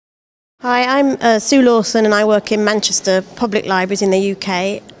Hi, I'm Sue Lawson and I work in Manchester Public Libraries in the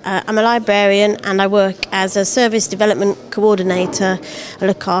UK. I'm a librarian and I work as a service development coordinator. I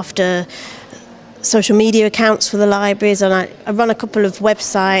look after social media accounts for the libraries and I run a couple of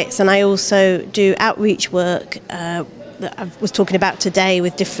websites, and I also do outreach work that I was talking about today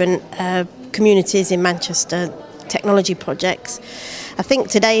with different communities in Manchester, technology projects. I think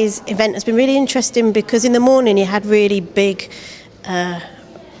today's event has been really interesting because in the morning you had really big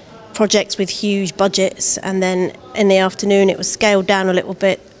projects with huge budgets, and then in the afternoon it was scaled down a little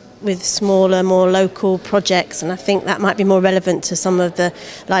bit with smaller, more local projects, and I think that might be more relevant to some of the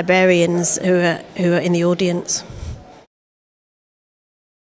librarians who are in the audience.